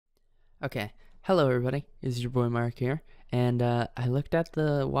Okay, hello everybody, it's your boy Mark here, and I looked at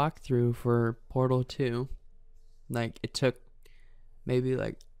the walkthrough for Portal 2. Like, it took maybe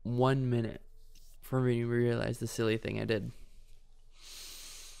like 1 minute for me to realize the silly thing I did.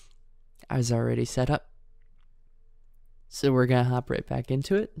 I was already set up, so we're gonna hop right back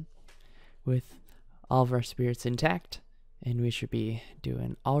into it with all of our spirits intact, and we should be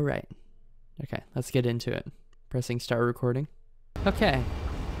doing alright. Okay, let's get into it. Pressing start recording. Okay.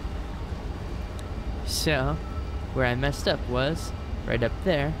 So, where I messed up was, right up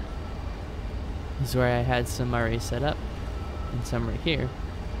there, is where I had some already set up, and some right here,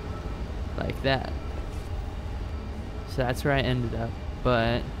 like that. So that's where I ended up,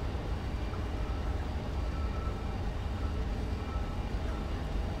 but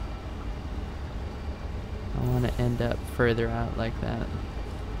I want to end up further out like that.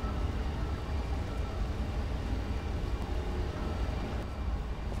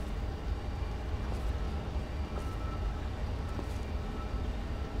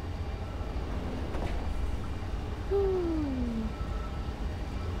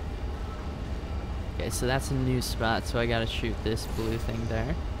 Okay, so that's a new spot, so I gotta shoot this blue thing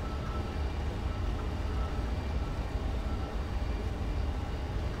there.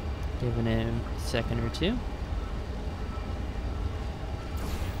 Giving him a second or two.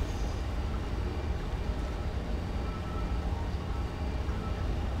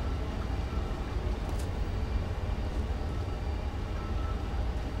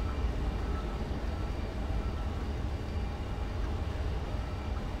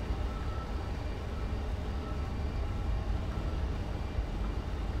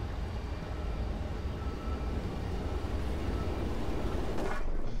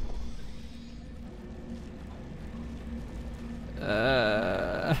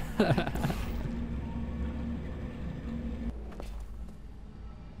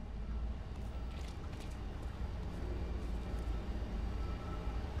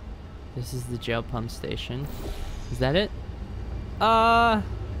 This is the jail pump station. Is that it? Oh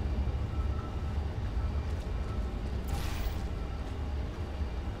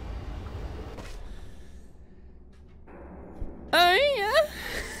yeah.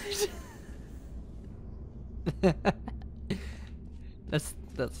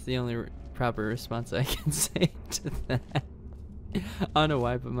 That's the only proper response I can say to that. I don't know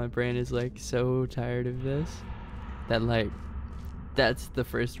why, but my brain is like so tired of this that like that's the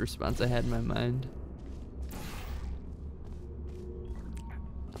first response I had in my mind.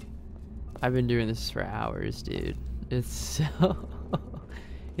 I've been doing this for hours, dude. It's so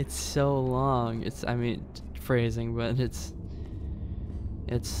it's so long. I mean, phrasing, but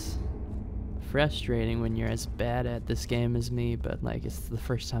it's frustrating when you're as bad at this game as me, but like it's the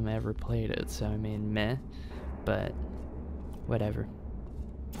first time I ever played it, so I mean, meh, but whatever.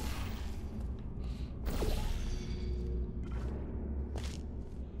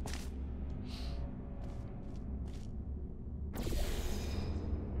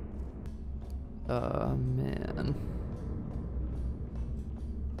 Oh man.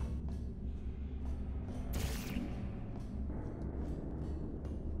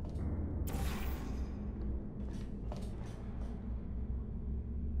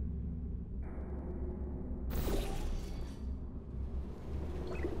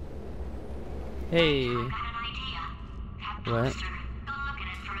 Hey. I got an idea. That What? poster. Go look at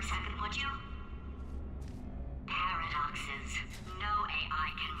it for a second, would you? Paradoxes. No AI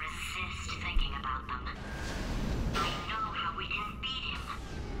can resist thinking about them. I know how we can beat him.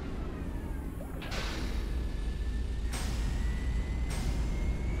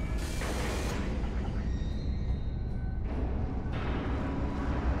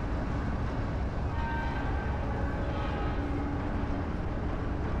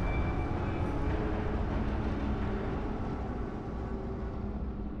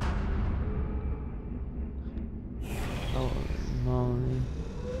 Oh moly.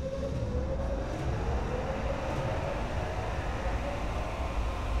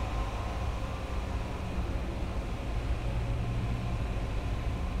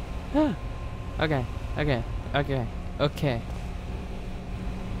 Okay, okay, okay, okay.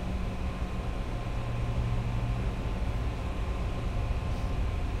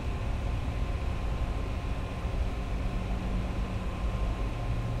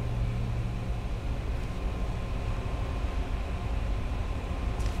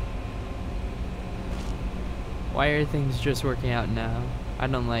 Why are things just working out now? I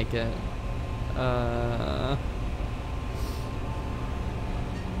don't like it.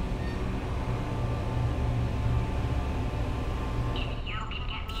 If you can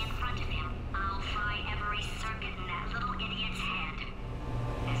get me in front of him, I'll fry every circuit in that little idiot's head.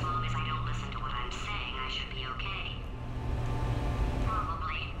 As long as I don't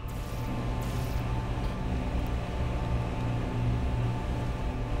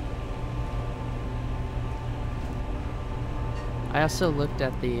I also looked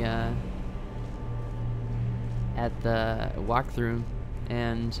at the walkthrough,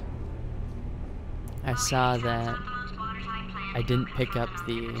 and I saw that I didn't pick up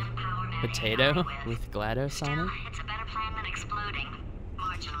the potato with GLaDOS on it. It's a better plan than exploding.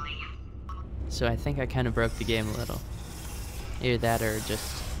 Marginally. So I think I kind of broke the game a little. Either that or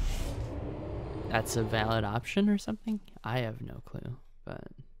just that's a valid option or something. I have no clue, but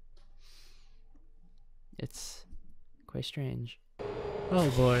it's quite strange. Oh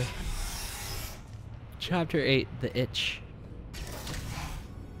boy. Chapter 8, The Itch.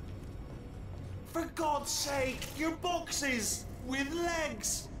 For God's sake, your boxes with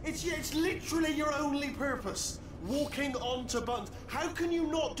legs. It's literally your only purpose. Walking onto buttons. How can you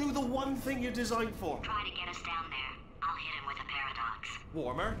not do the one thing you're designed for? Try to get us down there. I'll hit him with a paradox.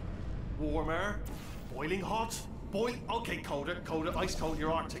 Warmer, warmer, boiling hot, okay, colder, ice cold.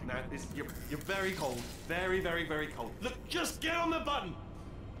 You're Arctic now. You're very cold, very, very, very cold. Look, just get on the button.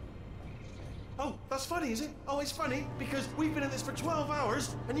 Oh, that's funny, is it? Oh, it's funny because we've been at this for 12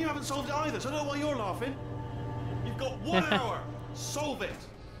 hours and you haven't solved it either. So I don't know why you're laughing. You've got 1 hour. Solve it.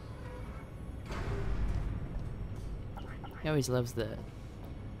 He always loves the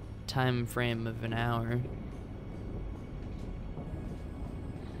time frame of an hour.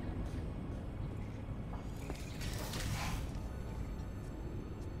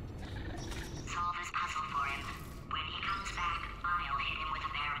 Solve this puzzle for him. When he comes back, I'll hit him with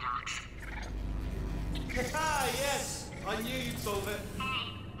a paradox. Ah, yes! I knew you'd solve it.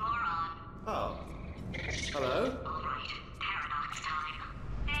 Hey, moron. Oh. Hello? All right, paradox time.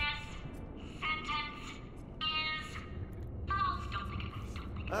 This sentence is false. Don't think about it.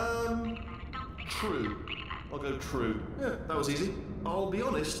 Don't think about it. Don't think True. Don't think about it. I'll go true. Yeah, that was easy. I'll be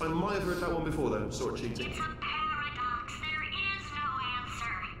honest, I might have heard that one before though, sort of cheating. It's a paradox. There is no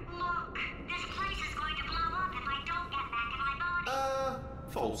answer. Look, this place is going to blow up if I don't get back in my body.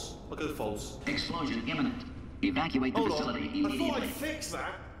 False. I'll go false. Explosion imminent. Evacuate the Hold facility on. I immediately. thought I'd fix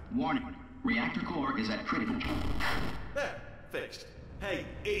that. Warning. Reactor core is at critical. There, fixed. Hey,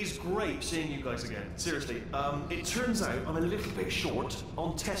 it is great seeing you guys again. Seriously, it turns out I'm a little bit short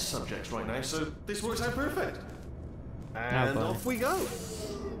on test subjects right now, so this works out perfect. And boy. off we go.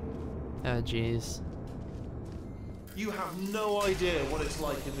 Oh jeez. You have no idea what it's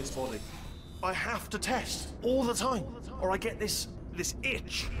like in this body. I have to test all the time, or I get this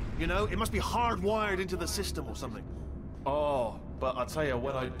itch. You know, it must be hardwired into the system or something. Oh, but I tell you,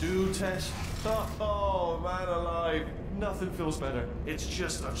 when I do test, oh man alive, nothing feels better. It's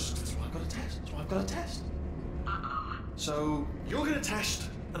just, that's why I've got to test. That's why I've got to test. So you're gonna test,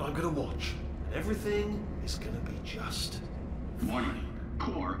 and I'm gonna watch, and everything is gonna be just. Warning.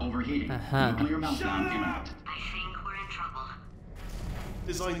 Core overheating. Uh-huh. Nuclear Shut meltdown up! imminent. I think we're in trouble.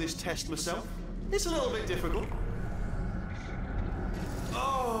 Designed this test myself. It's a little bit difficult.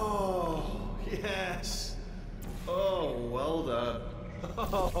 Oh, yes. Oh, well done.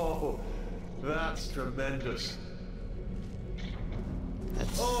 Oh, that's tremendous.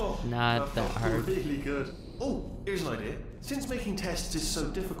 That's Oh, not that felt hard. Really good. Oh, here's an idea. Since making tests is so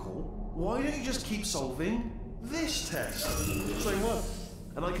difficult, why don't you just keep solving this test? Same one.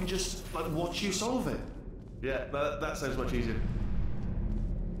 And I can just, like, watch you solve it. Yeah, that sounds much easier.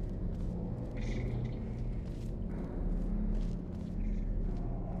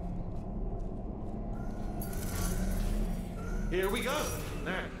 Here we go.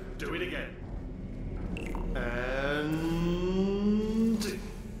 Now, do it again. And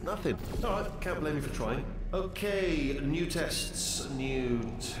nothing. All right, can't blame you for trying. Okay, new tests. New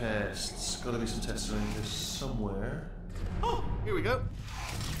tests. Got to be some tests around here somewhere. Oh, here we go.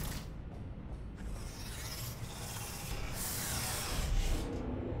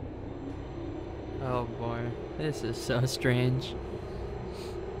 Oh boy, this is so strange.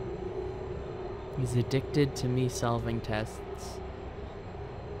 He's addicted to me solving tests.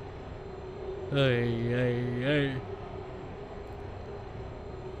 Ay, ay, ay.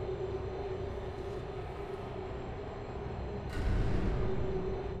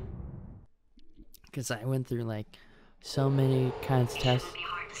 Because I went through like so many kinds of tests. It'd be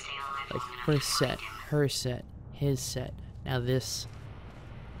hard to stay alive Like long enough first to set, find him. her set, his set, now this.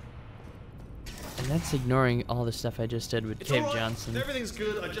 And that's ignoring all the stuff I just did with It's Cave all right. Johnson. Everything's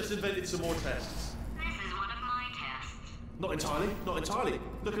good. I just invented some more tests. This is one of my tests. Not entirely. Not entirely.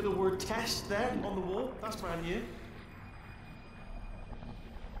 Look at the word test there on the wall. That's brand new.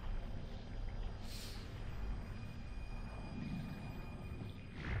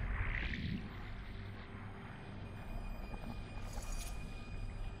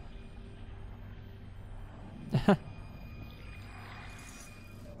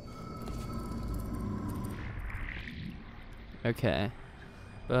 Okay.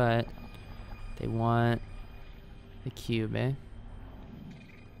 But they want the cube, eh?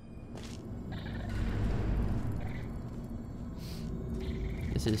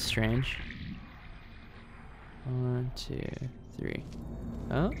 This is strange. 1, 2, 3.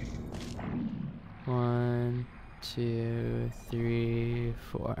 Oh. 1, 2, 3,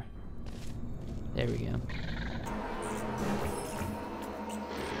 4. There we go.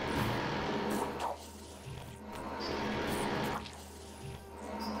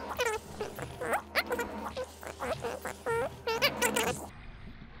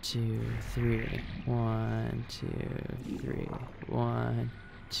 Two, three. 1, 2, 3. 1,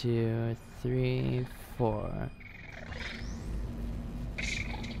 2, 3, 4.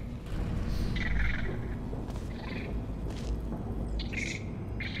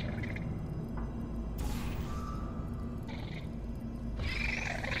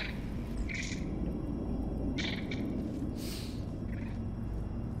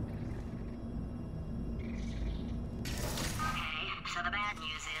 So the bad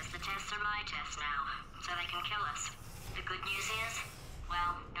news is the tests are my tests now, so they can kill us. The good news is,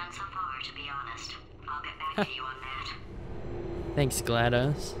 well, none so far, to be honest. I'll get back to you on that. Thanks,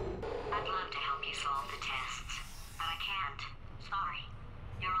 GLaDOS. I'd love to help you solve the tests, but I can't. Sorry.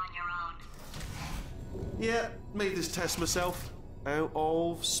 You're on your own. Yeah, made this test myself out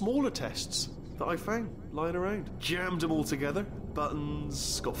of smaller tests that I found lying around. Jammed them all together.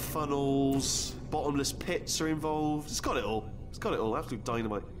 Buttons, got funnels, bottomless pits are involved. It's got it all. It's got it all. Absolute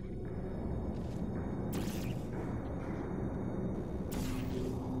dynamite.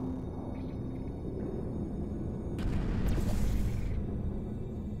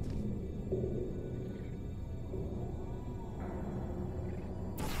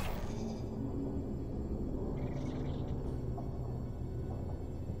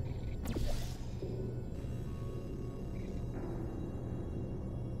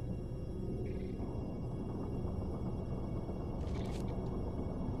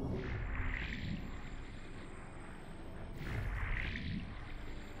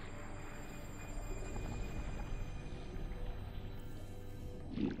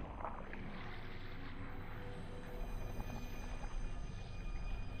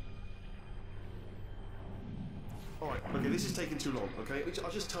 Alright, okay, this is taking too long, okay?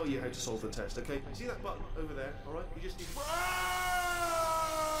 I'll just tell you how to solve the test, okay? See that button over there, alright? You just need...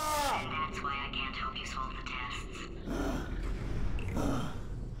 And that's why I can't help you solve the tests.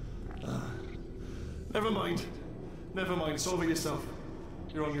 Never mind. Never mind, solve it yourself.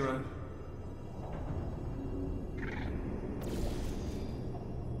 You're on your own.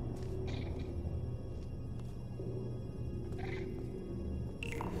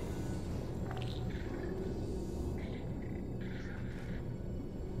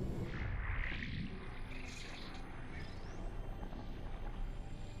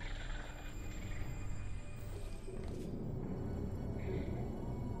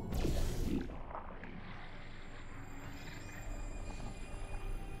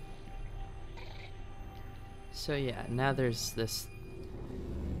 So yeah, now there's this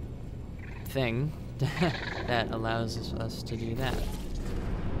thing that allows us to do that.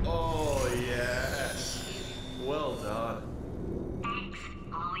 Oh, yes. Well done. Thanks.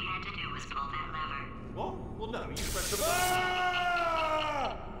 All we had to do was pull that lever. What? Well, no, you pressed the button.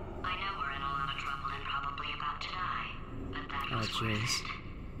 I know we're in a lot of trouble and probably about to die, but that Oh, was worth jeez.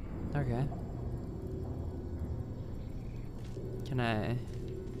 it. Okay. Can I...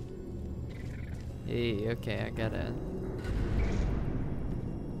 Hey, okay, I gotta...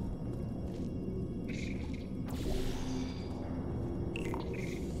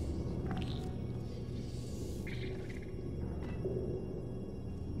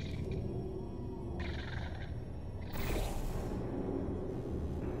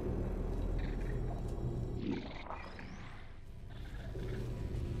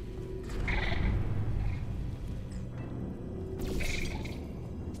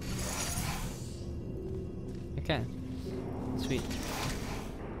 Okay. Sweet.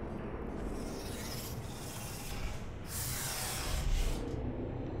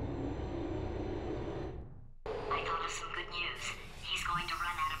 I thought of some good news. He's going to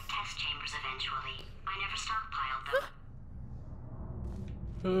run out of test chambers eventually. I never stockpiled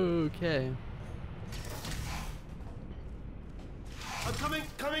them. Okay. I'm coming,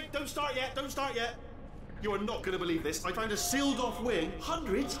 coming. Don't start yet, don't start yet. You are not going to believe this. I found a sealed-off wing.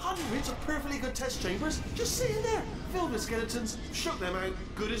 Hundreds of perfectly good test chambers just sitting there, filled with skeletons. Shook them out,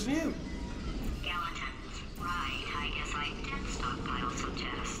 good as new. Skeletons. Right, I guess I did stockpile some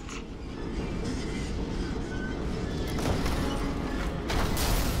tests.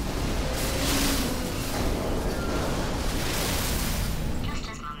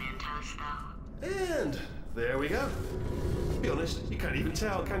 And there we go. Be honest, you can't even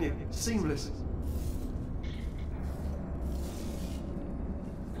tell, can you? Seamless.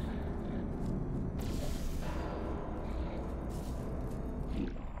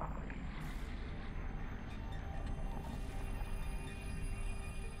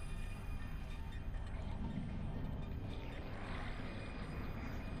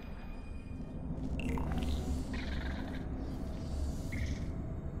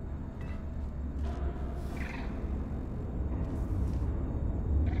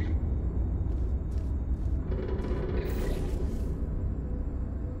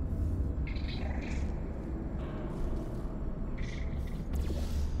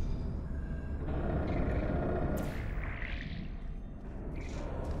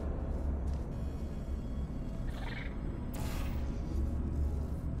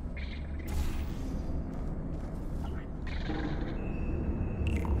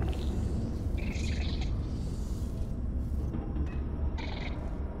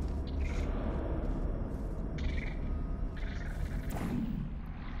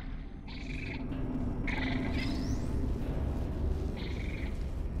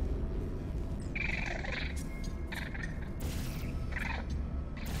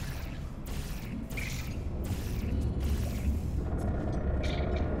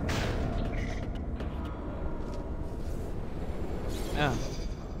 Oh.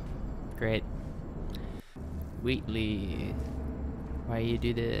 Great. Wheatley. Why you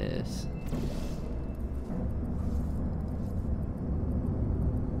do this?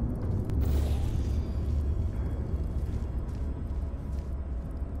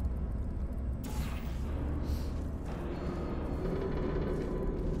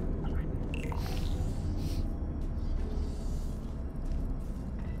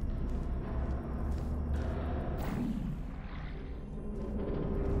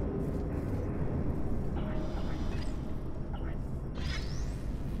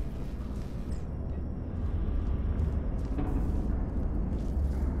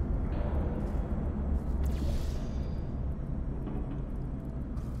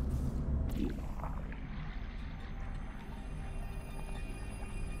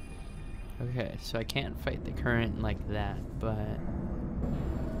 Okay, so I can't fight the current like that, but...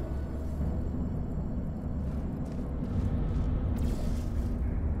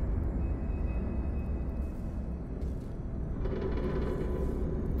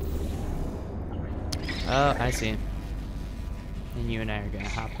 Oh, I see. And you and I are gonna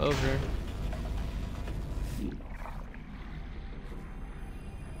hop over.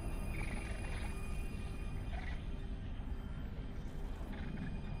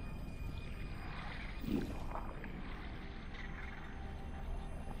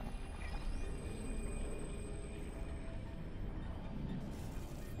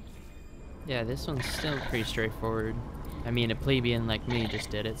 Yeah, this one's still pretty straightforward. I mean, a plebeian like me just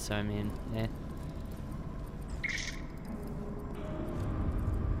did it, so I mean, eh.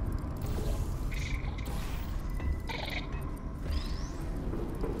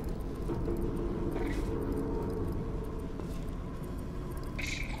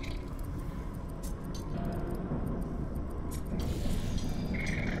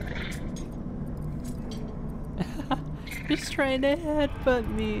 Just trying to headbutt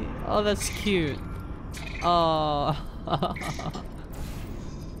me. Oh, that's cute. Oh.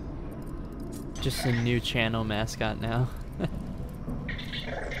 Just a new channel mascot now.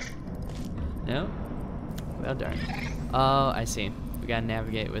 No? Well, darn. Oh, I see. We gotta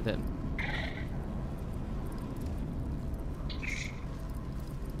navigate with it.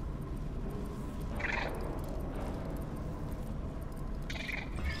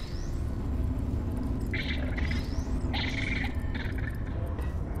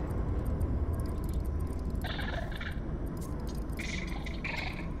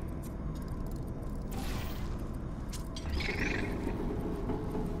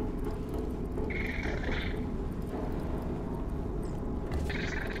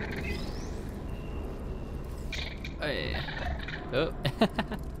 Hey. Oh.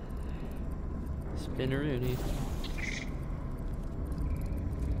 Spinneroonie.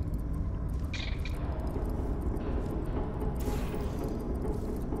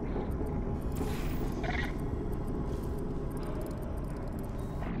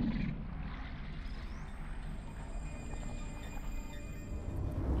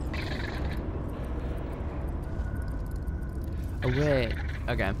 Oh, wait.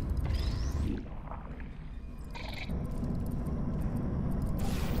 Okay.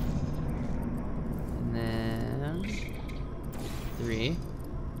 And then 3.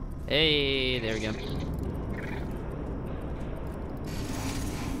 Hey, there we go.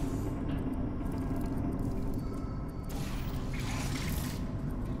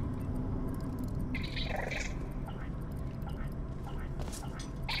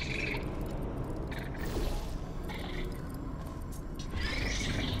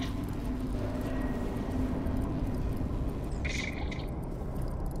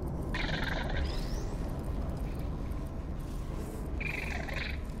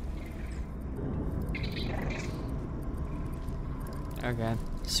 Okay,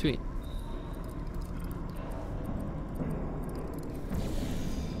 sweet.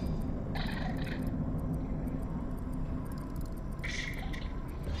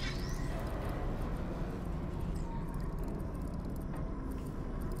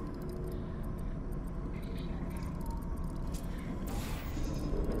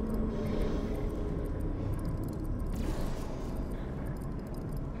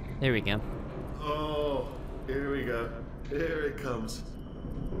 There we go. Oh, here we go. Here it comes.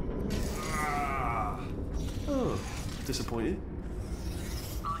 Ah. Oh, disappointed.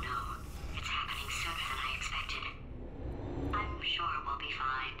 Oh no, it's happening sooner than I expected. I'm sure we'll be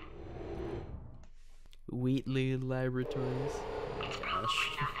fine. Wheatley Laboratories. It's probably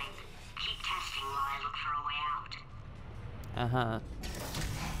nothing. Keep testing while I look for a way out. Uh-huh.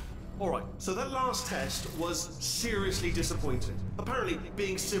 Alright, so that last test was seriously disappointing. Apparently,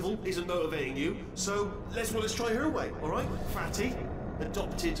 being civil isn't motivating you, so let's try her way, alright? Fatty,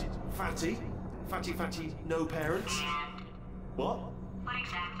 adopted Fatty, Fatty, no parents. And What? what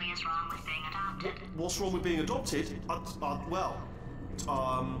exactly is wrong with being adopted? What's wrong with being adopted?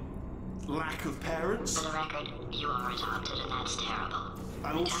 Lack of parents, For the record, you are adopted and that's terrible. and It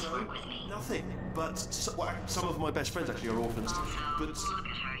doesn't also work with me. nothing. But some of my best friends actually are orphans. Also, But look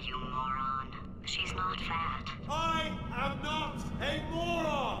at her, you moron. She's not fat. I am not a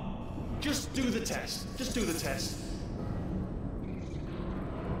moron! Just do the test. Just do the test.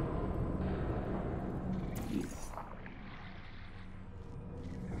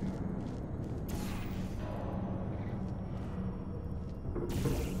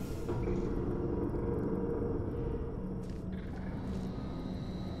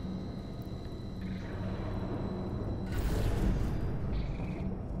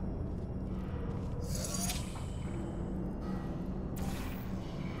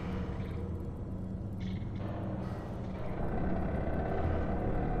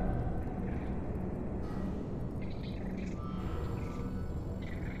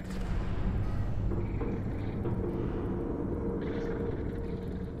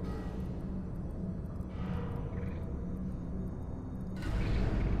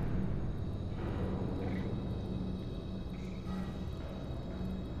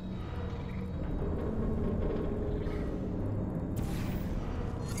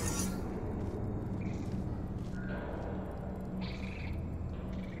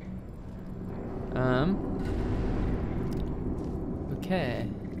 Okay.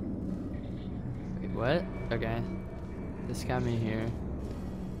 Wait, what? Okay. This got me here.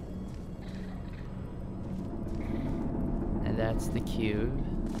 And that's the cube.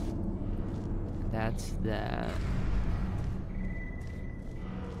 That's that.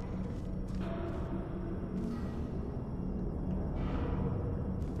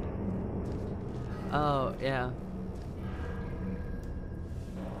 Oh, yeah.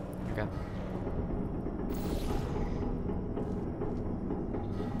 Okay.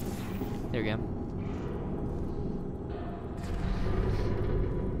 There we go.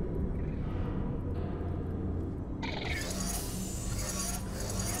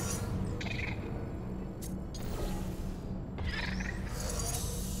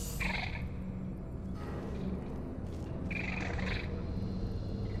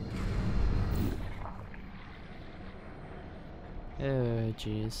 Oh,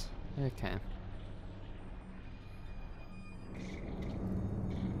 jeez. Okay.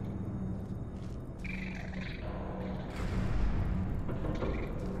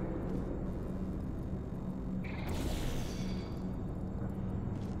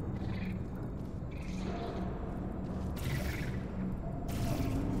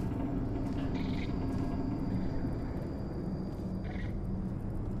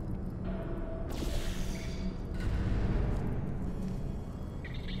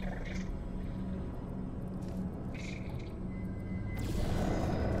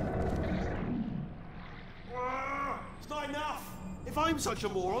 It's not enough! If I'm such a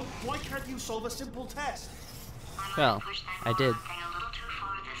moron, why can't you solve a simple test? Well, I did. Thing a little too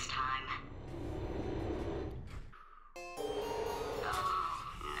far this time. Oh,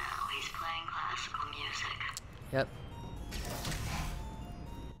 now he's playing classical music. Yep.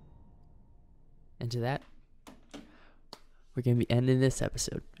 And to that, we're going to be ending this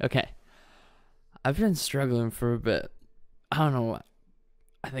episode. Okay. I've been struggling for a bit. I don't know what.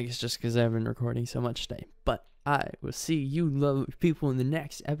 I think it's just because I've been recording so much today. But I will see you lovely people in the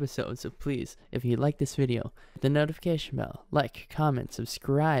next episode. So please, if you like this video, hit the notification bell, like, comment,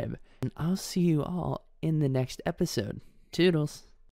 subscribe. And I'll see you all in the next episode. Toodles.